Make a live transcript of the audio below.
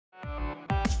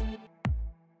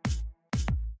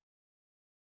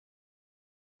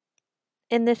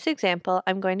In this example,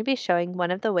 I'm going to be showing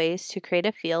one of the ways to create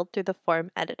a field through the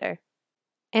form editor.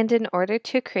 And in order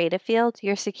to create a field,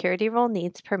 your security role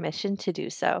needs permission to do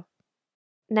so.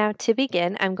 Now to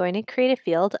begin, I'm going to create a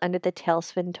field under the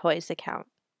Tailspin Toys account.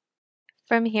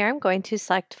 From here, I'm going to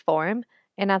select Form,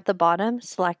 and at the bottom,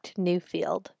 select New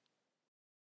Field.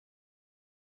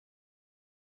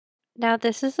 Now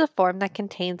this is a form that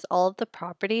contains all of the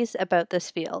properties about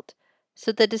this field.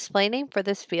 So the display name for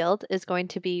this field is going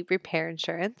to be Repair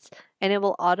Insurance, and it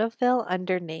will autofill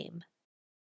under Name.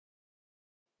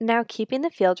 Now keeping the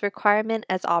field requirement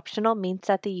as optional means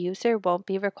that the user won't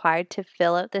be required to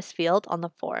fill out this field on the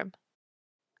form.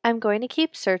 I'm going to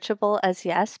keep Searchable as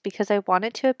Yes because I want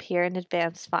it to appear in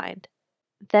Advanced Find.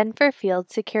 Then for field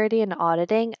security and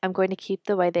auditing, I'm going to keep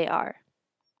the way they are.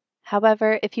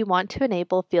 However, if you want to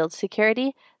enable field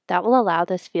security, that will allow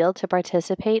this field to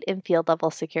participate in field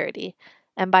level security,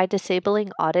 and by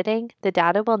disabling auditing, the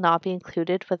data will not be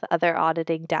included with other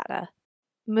auditing data.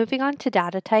 Moving on to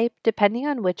data type, depending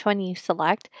on which one you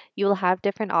select, you will have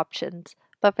different options,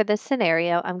 but for this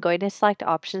scenario, I'm going to select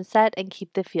Option Set and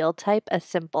keep the field type as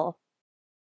simple.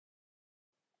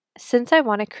 Since I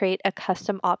want to create a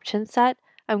custom option set,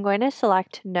 I'm going to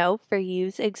select No for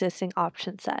Use Existing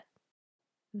Option Set.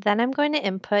 Then I'm going to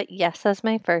input Yes as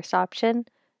my first option,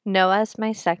 No as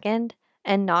my second,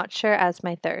 and Not Sure as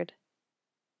my third.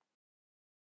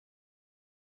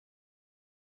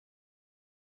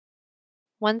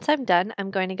 Once I'm done,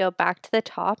 I'm going to go back to the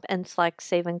top and select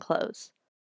Save and Close.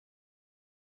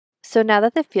 So now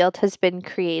that the field has been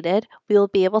created, we will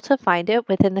be able to find it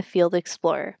within the Field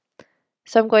Explorer.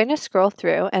 So I'm going to scroll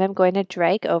through and I'm going to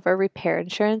drag over Repair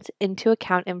Insurance into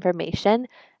Account Information,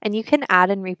 and you can add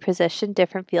and reposition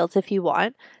different fields if you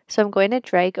want. So I'm going to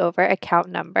drag over Account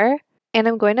Number, and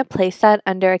I'm going to place that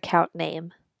under Account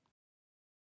Name.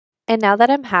 And now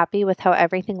that I'm happy with how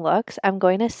everything looks, I'm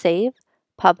going to save,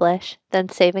 publish, then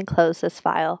save and close this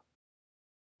file.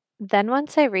 Then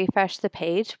once I refresh the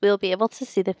page, we'll be able to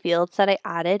see the fields that I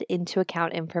added into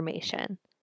Account Information.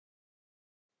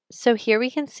 So here we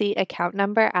can see account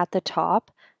number at the top,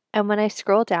 and when I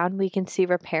scroll down, we can see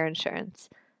Repair Insurance.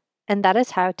 And that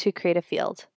is how to create a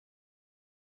field.